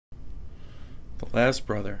The Last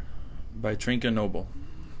Brother by Trinka Noble.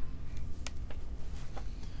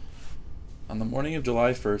 On the morning of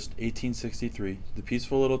July 1st, 1863, the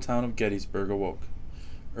peaceful little town of Gettysburg awoke,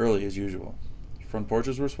 early as usual. Front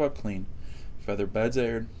porches were swept clean, feather beds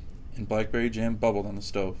aired, and blackberry jam bubbled on the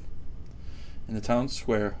stove. In the town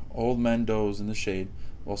square, old men dozed in the shade,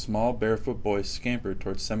 while small barefoot boys scampered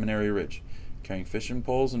towards Seminary Ridge, carrying fishing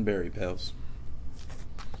poles and berry pails.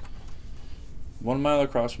 1 mile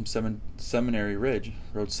across from Seminary Ridge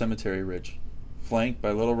rode Cemetery Ridge, flanked by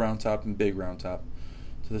Little Round Top and Big Round Top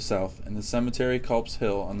to the south, and the Cemetery Culp's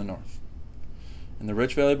Hill on the north. In the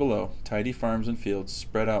rich valley below, tidy farms and fields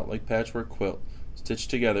spread out like patchwork quilt, stitched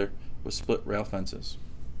together with split rail fences.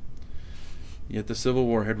 Yet the Civil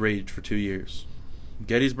War had raged for 2 years.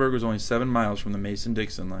 Gettysburg was only 7 miles from the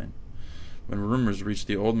Mason-Dixon line. When rumors reached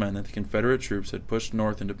the old men that the Confederate troops had pushed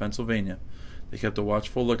north into Pennsylvania, they kept a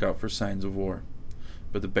watchful lookout for signs of war.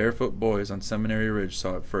 But the barefoot boys on Seminary Ridge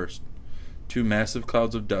saw it first, 2 massive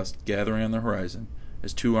clouds of dust gathering on the horizon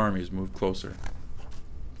as 2 armies moved closer.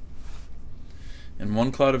 In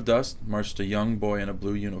one cloud of dust marched a young boy in a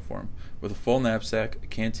blue uniform, with a full knapsack, a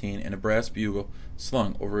canteen, and a brass bugle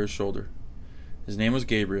slung over his shoulder. His name was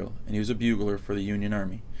Gabriel, and he was a bugler for the Union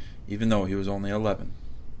Army, even though he was only 11.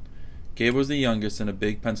 Gabe was the youngest in a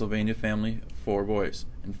big Pennsylvania family of 4 boys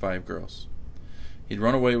and 5 girls. He'd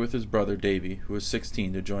run away with his brother Davy, who was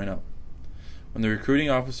 16, to join up. When the recruiting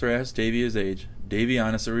officer asked Davy his age, Davy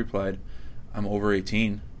honestly replied, "I'm over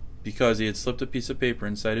 18," because he had slipped a piece of paper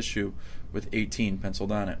inside his shoe with 18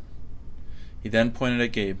 penciled on it. He then pointed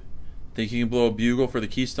at Gabe. "Think you can blow a bugle for the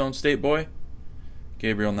Keystone State, boy?"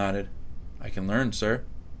 Gabriel nodded. "I can learn, sir."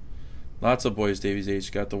 Lots of boys Davy's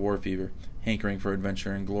age got the war fever, hankering for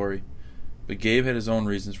adventure and glory. But Gabe had his own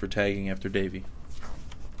reasons for tagging after Davy.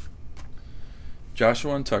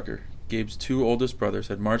 Joshua and Tucker, Gabe's 2 oldest brothers,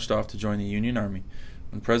 had marched off to join the Union Army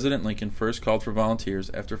when President Lincoln first called for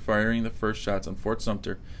volunteers after firing the first shots on Fort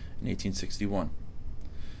Sumter in 1861.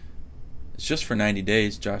 "It's just for 90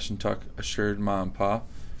 days, Josh and Tuck assured Ma and Pa.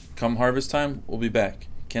 "Come harvest time, we'll be back.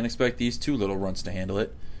 Can't expect these 2 little runts to handle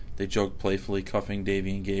it," they joked playfully, cuffing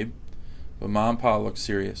Davy and Gabe. But Ma and Pa looked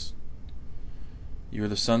serious. "You are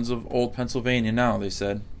the sons of old Pennsylvania now," they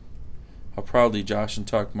said. How proudly Josh and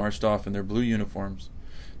Tuck marched off in their blue uniforms.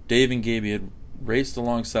 Dave and Gaby had raced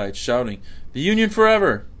alongside, shouting, "The Union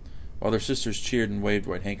forever!" while their sisters cheered and waved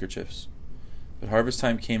white handkerchiefs. But harvest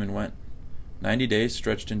time came and went. 90 days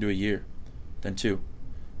stretched into a year, then 2,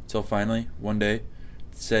 until finally, one day,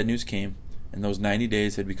 the sad news came, and those 90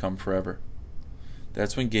 days had become forever.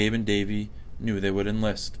 That's when Gabe and Davy knew they would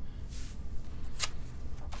enlist.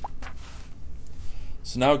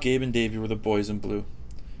 So now Gabe and Davy were the boys in blue.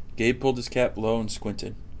 Gabe pulled his cap low and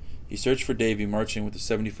squinted. He searched for Davy marching with the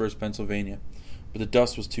 71st Pennsylvania, but the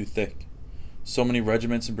dust was too thick. So many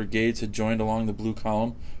regiments and brigades had joined along the blue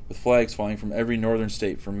column, with flags flying from every northern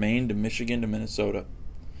state, from Maine to Michigan to Minnesota.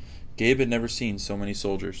 Gabe had never seen so many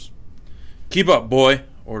soldiers. "Keep up, boy,"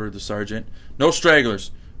 ordered the sergeant. "No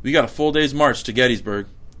stragglers. We got a full day's march to Gettysburg."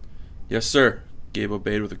 "Yes, sir," Gabe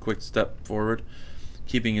obeyed with a quick step forward,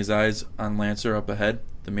 keeping his eyes on Lancer up ahead,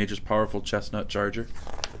 the major's powerful chestnut charger.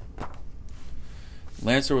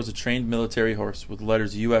 Lancer was a trained military horse with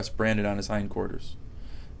letters U.S. branded on his hindquarters.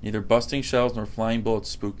 Neither busting shells nor flying bullets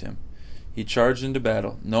spooked him. He charged into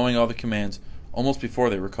battle, knowing all the commands, almost before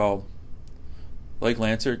they were called. Like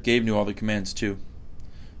Lancer, Gabe knew all the commands too.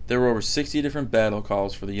 There were over 60 different battle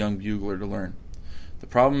calls for the young bugler to learn. The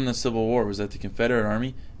problem in the Civil War was that the Confederate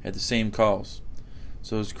Army had the same calls,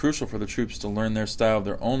 so it was crucial for the troops to learn their style of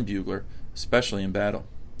their own bugler, especially in battle.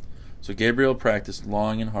 So Gabriel practiced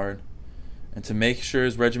long and hard, and to make sure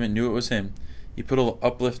his regiment knew it was him, he put a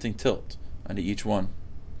uplifting tilt onto each one.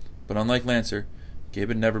 But unlike Lancer, Gabe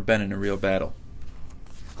had never been in a real battle.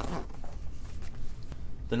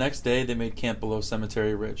 The next day they made camp below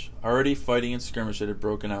Cemetery Ridge. Already fighting and skirmish had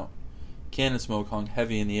broken out. Cannon smoke hung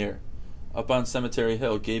heavy in the air. Up on Cemetery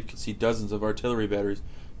Hill, Gabe could see dozens of artillery batteries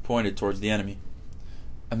pointed towards the enemy.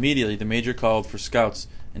 Immediately the major called for scouts,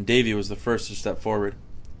 and Davy was the first to step forward.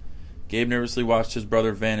 Gabe nervously watched his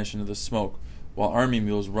brother vanish into the smoke, while army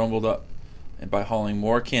mules rumbled up, and by hauling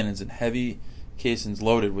more cannons and heavy caissons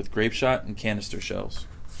loaded with grape shot and canister shells.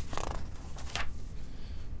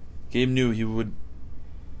 Gabe knew he wouldn't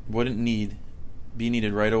be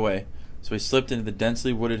needed right away, so he slipped into the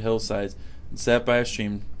densely wooded hillsides and sat by a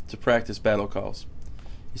stream to practice battle calls.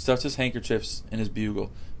 He stuffed his handkerchiefs in his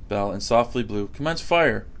bugle bell and softly blew, "Commence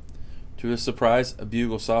fire!" To his surprise, a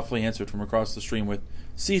bugle softly answered from across the stream with,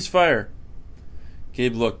 "Cease fire!"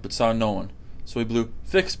 Gabe looked but saw no one, so he blew,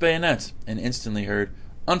 "Fix bayonets," and instantly heard,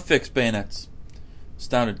 "Unfix bayonets."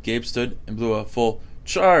 Astounded, Gabe stood and blew a full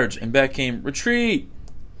charge, and back came retreat.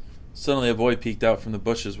 Suddenly a boy peeked out from the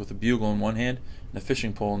bushes with a bugle in one hand and a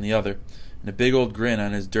fishing pole in the other, and a big old grin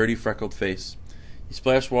on his dirty, freckled face. He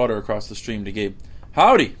splashed water across the stream to Gabe.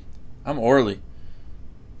 "Howdy! I'm Orley.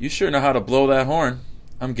 You sure know how to blow that horn."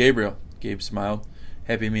 "I'm Gabriel," Gabe smiled,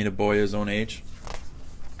 happy to meet a boy his own age.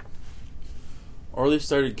 Orley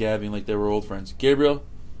started gabbing like they were old friends. "Gabriel,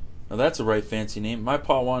 now that's a right fancy name. My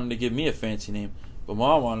pa wanted to give me a fancy name, but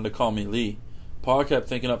Ma wanted to call me Lee. Pa kept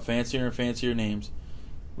thinking up fancier and fancier names,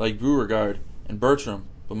 like Beauregard and Bertram,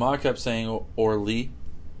 but Ma kept saying Orley.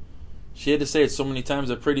 She had to say it so many times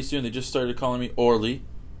that pretty soon they just started calling me Orley."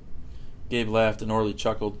 Gabe laughed and Orley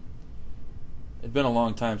chuckled. It'd been a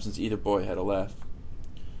long time since either boy had a laugh.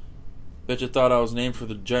 "Bet you thought I was named for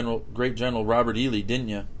the great General Robert E. Lee, didn't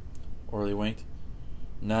you?" Orley winked.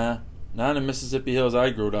 Nah, not in the Mississippi Hills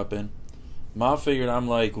I growed up in. Ma figured I'm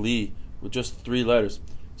like Lee with just 3 letters,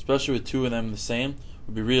 especially with 2 of them the same.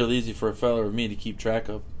 Would be real easy for a feller of me to keep track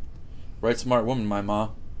of. Right smart woman, my ma."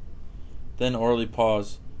 Then Orley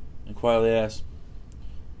paused and quietly asked,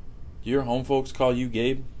 "Do your home folks call you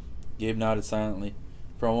Gabe?" Gabe nodded silently.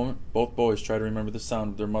 For a moment, both boys tried to remember the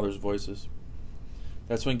sound of their mothers' voices.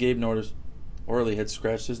 That's when Gabe noticed Orley had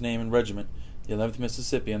scratched his name and regiment, the 11th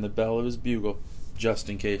Mississippi, on the bell of his bugle, just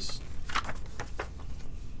in case.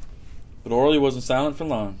 But Orley wasn't silent for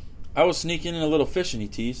long. "I was sneaking in a little fishing," he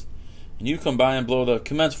teased, "and you come by and blow the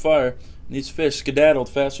commence fire, and these fish skedaddled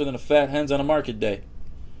faster than a fat hen's on a market day."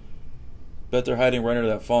 "Bet they're hiding right under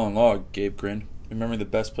that fallen log," Gabe grinned, remembering the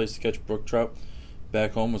best place to catch brook trout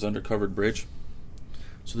back home was under covered bridge.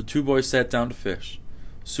 So the 2 boys sat down to fish.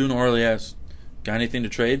 Soon Orley asked, "Got anything to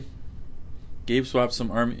trade?" Gabe swapped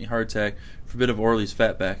some Army hardtack for a bit of Orley's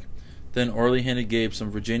fatback. Then Orley handed Gabe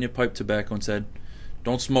some Virginia pipe tobacco and said,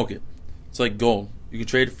 "Don't smoke it. It's like gold. You can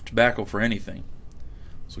trade tobacco for anything."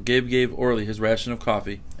 So Gabe gave Orley his ration of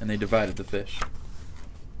coffee, and they divided the fish.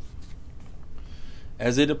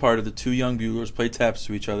 As they departed, the 2 young buglers played taps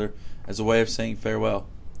to each other as a way of saying farewell.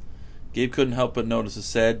 Gabe couldn't help but notice a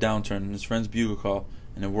sad downturn in his friend's bugle call,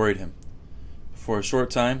 and it worried him. For a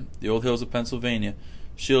short time, the old hills of Pennsylvania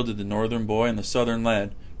shielded the northern boy and the southern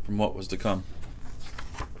lad from what was to come.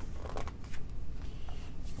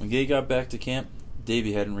 When Gabe got back to camp,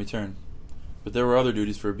 Davy hadn't returned, but there were other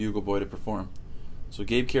duties for a bugle boy to perform. So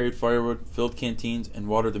Gabe carried firewood, filled canteens, and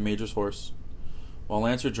watered the major's horse. While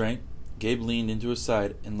Lancer drank, Gabe leaned into his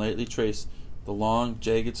side and lightly traced the long,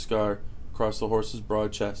 jagged scar across the horse's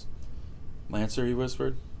broad chest. "Lancer," he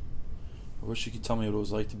whispered, "I wish you could tell me what it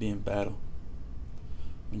was like to be in battle."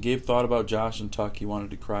 When Gabe thought about Josh and Tuck, he wanted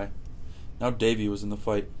to cry. Now Davy was in the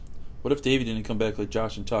fight. What if Davy didn't come back like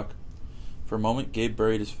Josh and Tuck? For a moment, Gabe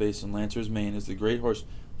buried his face in Lancer's mane as the great horse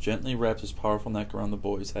gently wrapped his powerful neck around the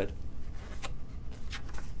boy's head.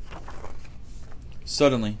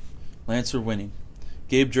 Suddenly, Lancer winning,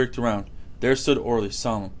 Gabe jerked around. There stood Orley,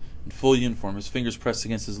 solemn, in full uniform, his fingers pressed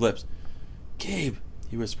against his lips. "Gabe,"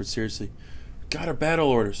 he whispered seriously, "we got our battle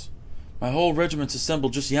orders. My whole regiment's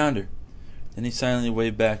assembled just yonder." Then he silently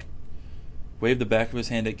waved the back of his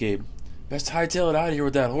hand at Gabe. "Best hightail it out of here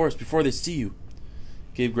with that horse before they see you."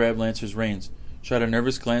 Gabe grabbed Lancer's reins, shot a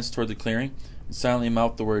nervous glance toward the clearing, and silently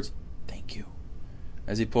mouthed the words, "Thank you,"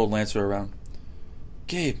 as he pulled Lancer around.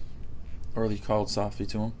 "Gabe," Orley called softly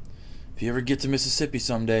to him, "if you ever get to Mississippi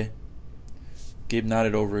someday." Gabe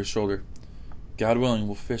nodded over his shoulder. "God willing,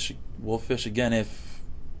 we'll fish again if—"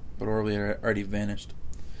 But Orley had already vanished.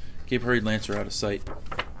 Gabe hurried Lancer out of sight.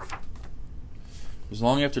 It was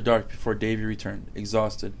long after dark before Davy returned,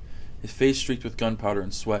 exhausted, his face streaked with gunpowder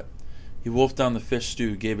and sweat. He wolfed down the fish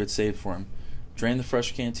stew Gabe had saved for him, drained the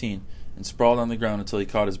fresh canteen, and sprawled on the ground until he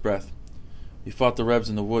caught his breath. "We fought the Rebs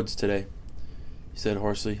in the woods today," he said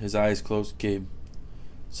hoarsely, his eyes closed. "Gabe,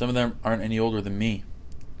 some of them aren't any older than me."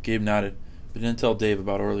 Gabe nodded, but didn't tell Dave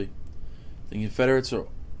about Orley. "The Confederates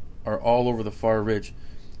are all over the far ridge,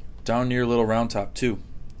 down near Little Round Top, too,"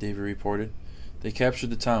 Davy reported. "They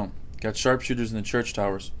captured the town, got sharpshooters in the church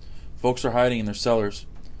towers. Folks are hiding in their cellars.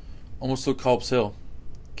 Almost took Culp's Hill.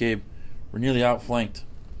 Gabe, we're nearly outflanked.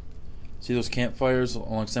 See those campfires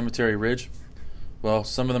along Cemetery Ridge? Well,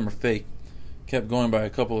 some of them are fake. Kept going by a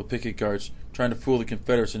couple of picket guards, trying to fool the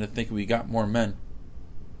Confederates into thinking we got more men."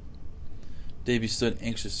 Davy stood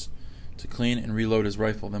anxious to clean and reload his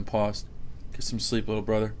rifle, then paused. "Get some sleep, little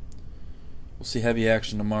brother. We'll see heavy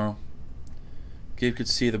action tomorrow." Gabe could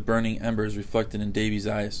see the burning embers reflected in Davy's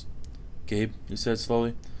eyes. "Gabe," he said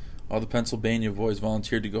slowly, "all the Pennsylvania boys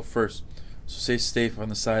volunteered to go first, so stay safe on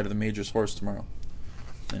the side of the Major's horse tomorrow."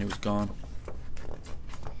 Then he was gone.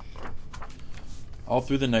 All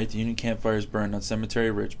through the night, the Union campfires burned on Cemetery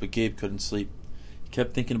Ridge, but Gabe couldn't sleep. He He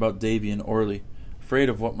kept thinking about Davy and Orley, afraid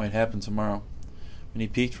of what might happen tomorrow. When he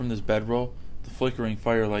peeked from his bedroll, the flickering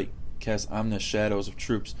firelight cast ominous shadows of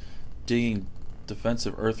troops digging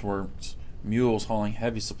defensive earthworks, mules hauling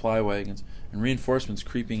heavy supply wagons, and reinforcements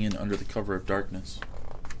creeping in under the cover of darkness.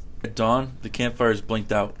 At dawn, the campfires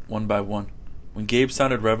blinked out, one by one. When Gabe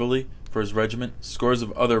sounded reveille for his regiment, scores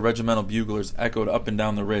of other regimental buglers echoed up and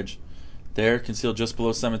down the ridge. There, concealed just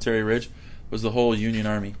below Cemetery Ridge, was the whole Union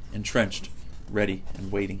army, entrenched, ready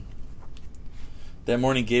and waiting. That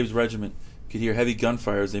morning, Gabe's regiment could hear heavy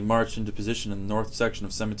gunfire as they marched into position in the north section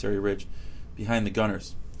of Cemetery Ridge, behind the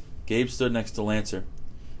gunners. Gabe stood next to Lancer,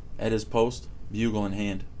 at his post, bugle in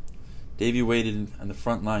hand. Davy waited on the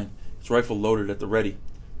front line, his rifle loaded at the ready.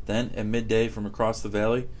 Then, at midday, from across the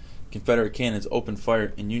valley, Confederate cannons opened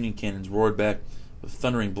fire and Union cannons roared back with a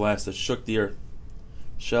thundering blast that shook the earth.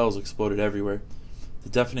 Shells exploded everywhere. The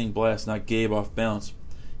deafening blast knocked Gabe off balance.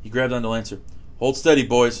 He grabbed onto Lancer. "Hold steady,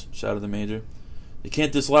 boys," shouted the major. "They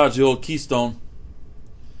can't dislodge the old Keystone."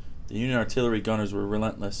 The Union artillery gunners were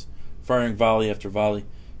relentless, firing volley after volley.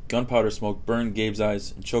 Gunpowder smoke burned Gabe's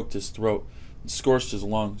eyes and choked his throat and scorched his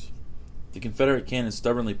lungs. The Confederate cannons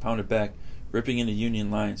stubbornly pounded back, ripping into Union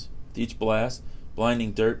lines. With each blast,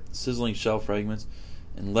 blinding dirt, sizzling shell fragments,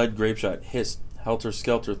 and lead grapeshot hissed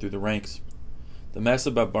helter-skelter through the ranks. The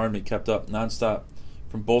massive bombardment kept up non-stop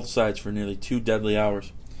from both sides for nearly 2 deadly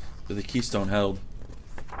hours, but the Keystone held.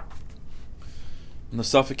 When the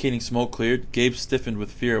suffocating smoke cleared, Gabe stiffened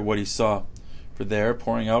with fear at what he saw. For there,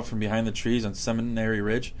 pouring out from behind the trees on Seminary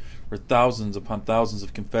Ridge, were thousands upon thousands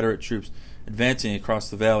of Confederate troops advancing across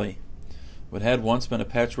the valley. What had once been a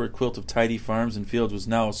patchwork quilt of tidy farms and fields was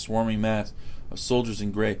now a swarming mass of soldiers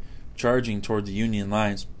in gray, charging toward the Union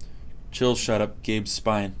lines. Chills shot up Gabe's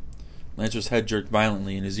spine. Lancer's head jerked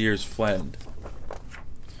violently and his ears flattened.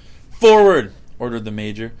 "Forward!" ordered the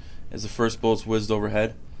major as the first bullets whizzed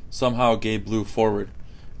overhead. Somehow Gabe blew forward,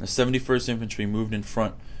 and the 71st Infantry moved in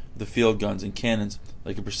front of the field guns and cannons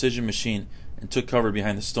like a precision machine and took cover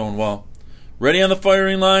behind the stone wall. "Ready on the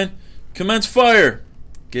firing line! Commence fire!"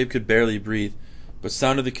 Gabe could barely breathe, but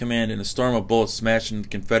sounded the command and a storm of bullets smashed into the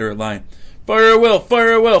Confederate line. "Fire at will!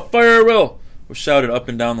 Fire at will! Fire at will!" was shouted up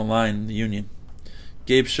and down the line in the Union.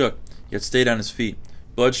 Gabe shook, yet stayed on his feet.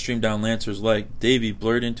 Blood streamed down Lancer's leg. Davy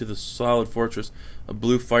blurred into the solid fortress of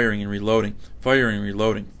blue, firing and reloading, firing and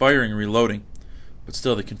reloading, firing and reloading. But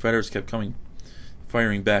still the Confederates kept coming,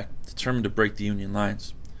 firing back, determined to break the Union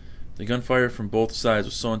lines. The gunfire from both sides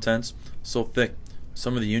was so intense, so thick,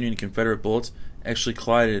 some of the Union and Confederate bullets actually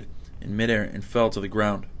collided in midair and fell to the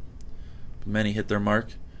ground. But many hit their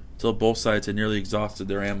mark, until both sides had nearly exhausted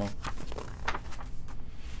their ammo.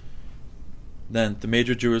 Then the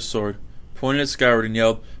major drew his sword, pointed it skyward, and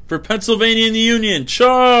yelled, "For Pennsylvania and the Union!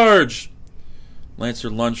 Charge!" Lancer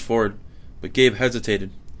lunged forward, but Gabe hesitated.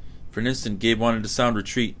 For an instant Gabe wanted to sound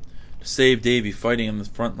retreat, to save Davy fighting on the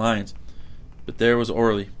front lines. But there was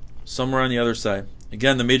Orley, somewhere on the other side.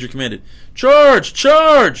 Again the major commanded, "Charge!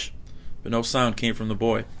 Charge!" But no sound came from the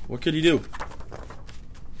boy. What could he do?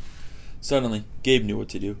 Suddenly, Gabe knew what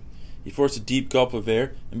to do. He forced a deep gulp of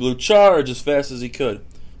air and blew "Charge!" as fast as he could.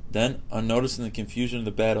 Then, unnoticed in the confusion of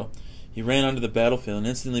the battle, he ran onto the battlefield and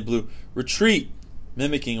instantly blew "Retreat!"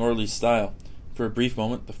 mimicking Orley's style. For a brief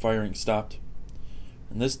moment, the firing stopped.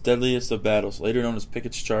 In this deadliest of battles, later known as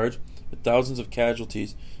Pickett's Charge, with thousands of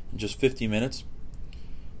casualties in just 50 minutes,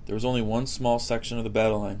 there was only one small section of the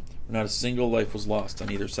battle line where not a single life was lost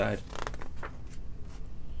on either side.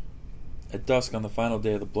 At dusk on the final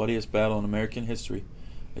day of the bloodiest battle in American history,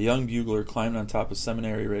 a young bugler climbed on top of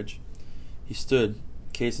Seminary Ridge. He stood,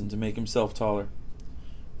 hastened to make himself taller,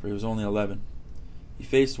 for he was only 11. He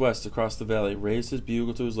faced west across the valley, raised his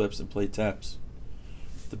bugle to his lips, and played taps.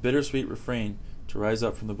 The bittersweet refrain to rise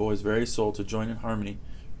up from the boy's very soul to join in harmony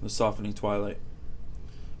in the softening twilight.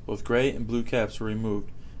 Both gray and blue caps were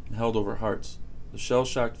removed and held over hearts. The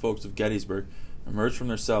shell-shocked folks of Gettysburg emerged from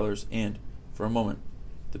their cellars, and, for a moment,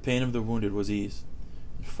 the pain of the wounded was eased.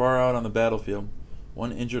 And far out on the battlefield,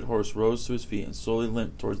 one injured horse rose to his feet and slowly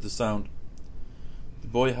limped towards the sound. The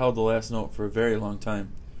boy held the last note for a very long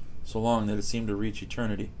time, so long that it seemed to reach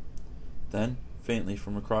eternity. Then, faintly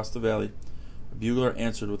from across the valley, a bugler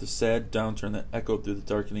answered with a sad downturn that echoed through the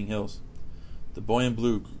darkening hills. The boy in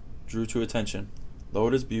blue drew to attention,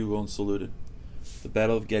 lowered his bugle, and saluted. The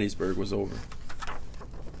Battle of Gettysburg was over.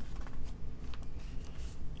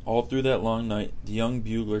 All through that long night, the young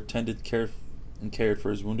bugler tended and cared for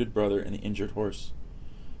his wounded brother and the injured horse.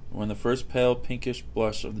 And when the first pale pinkish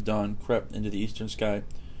blush of the dawn crept into the eastern sky,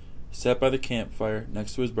 he sat by the campfire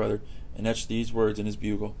next to his brother and etched these words in his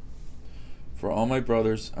bugle: "For all my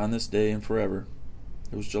brothers, on this day and forever."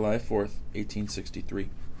 It was July 4th, 1863.